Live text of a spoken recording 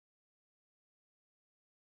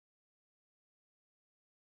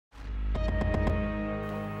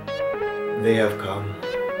They have come.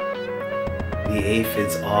 The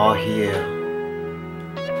aphids are here.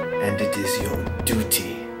 And it is your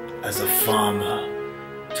duty as a farmer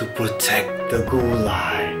to protect the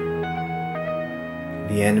gulai.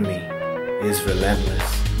 The enemy is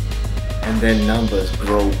relentless, and their numbers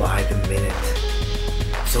grow by the minute.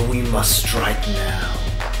 So we must strike now.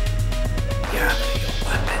 Gather your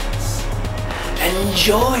weapons and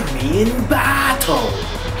join me in battle!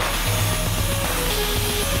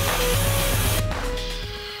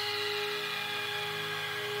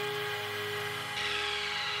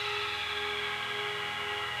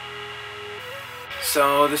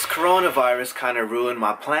 So this coronavirus kind of ruined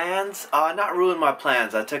my plans. Not ruined my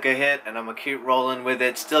plans. I took a hit and I'm gonna keep rolling with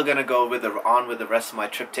it. Still gonna go on with the rest of my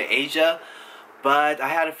trip to Asia. But I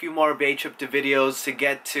had a few more Bay trip to videos to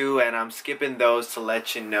get to, and I'm skipping those to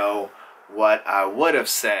let you know what I would have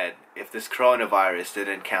said if this coronavirus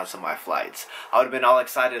didn't cancel my flights. I would have been all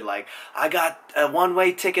excited like, I got a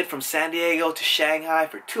one-way ticket from San Diego to Shanghai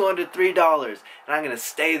for $203 and I'm gonna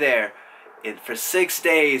stay there for 6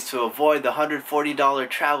 days to avoid the $140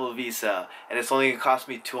 travel visa, and it's only going to cost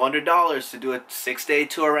me $200 to do a 6-day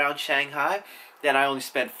tour around Shanghai. Then I only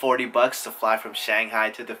spent $40 to fly from Shanghai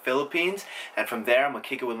to the Philippines, and from there I'm going to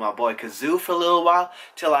kick it with my boy Kazoo for a little while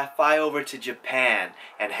till I fly over to Japan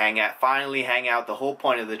and finally hang out. The whole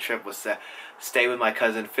point of the trip was to stay with my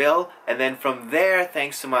cousin Phil, and then from there,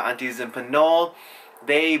 thanks to my aunties in Pinole,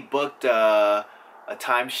 they booked a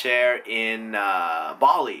timeshare in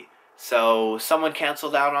Bali. So someone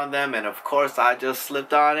canceled out on them, and of course I just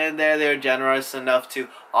slipped on in there. They were generous enough to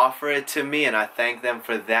offer it to me, and I thank them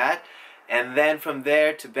for that. And then from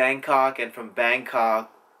there to Bangkok, and from Bangkok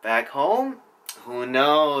back home, who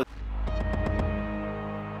knows?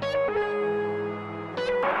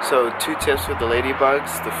 So 2 tips with the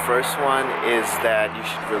Ladybugs. The first one is that you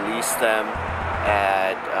should release them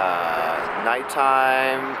at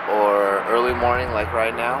nighttime or early morning like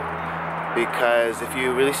right now, because if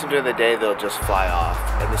you release them during the day, they'll just fly off.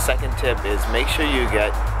 And the second tip is make sure you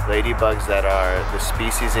get ladybugs that are the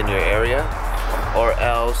species in your area, or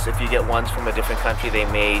else if you get ones from a different country, they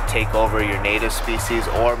may take over your native species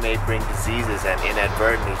or may bring diseases and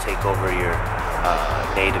inadvertently take over your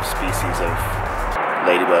native species of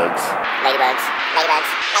ladybugs. Ladybugs, ladybugs,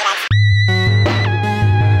 ladybugs.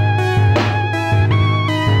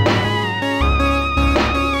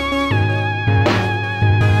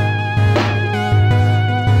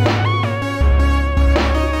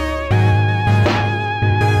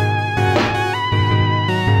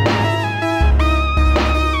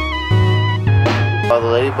 While the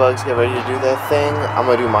ladybugs get ready to do their thing, I'm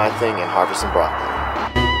gonna do my thing and harvest some broccoli.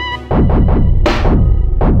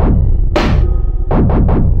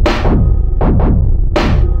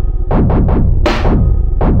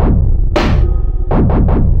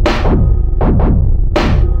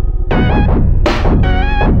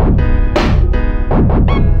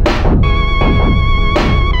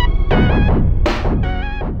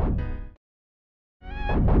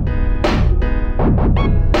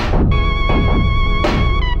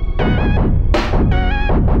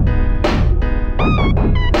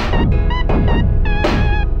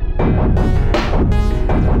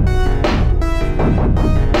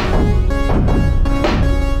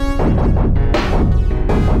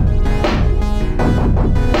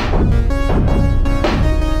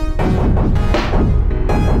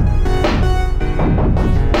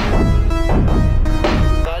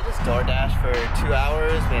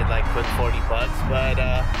 But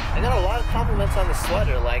I got a lot of compliments on the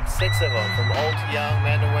sweater, like 6 of them, from old to young,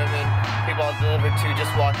 men to women. People I delivered to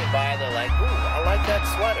just walking by, they're like, ooh, I like that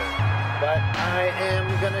sweater. But I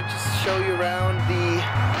am gonna just show you around the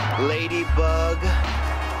Ladybug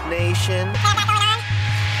Nation.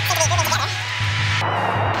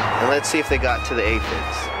 And let's see if they got to the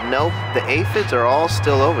aphids. Nope, the aphids are all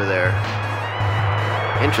still over there.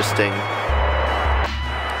 Interesting.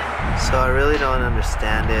 So I really don't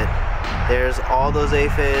understand it. There's all those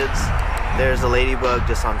aphids. There's a ladybug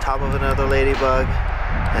just on top of another ladybug.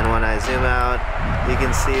 And when I zoom out, you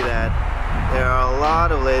can see that there are a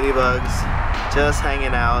lot of ladybugs just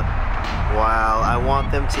hanging out while I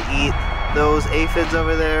want them to eat those aphids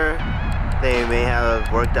over there. They may have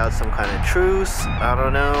worked out some kind of truce. I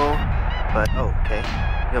don't know. But, oh, okay.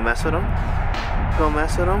 You gonna mess with them? Go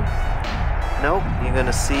mess with them? Nope. You're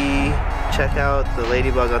gonna see, check out the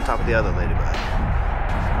ladybug on top of the other ladybug.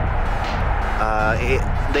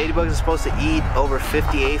 Ladybugs are supposed to eat over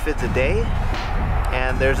 50 aphids a day,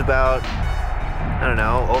 and there's about, I don't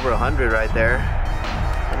know, over 100 right there,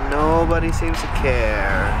 and nobody seems to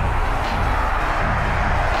care.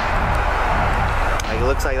 Like, it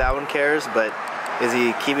looks like that one cares, but Is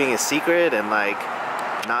he keeping a secret and like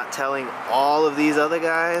not telling all of these other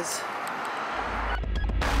guys?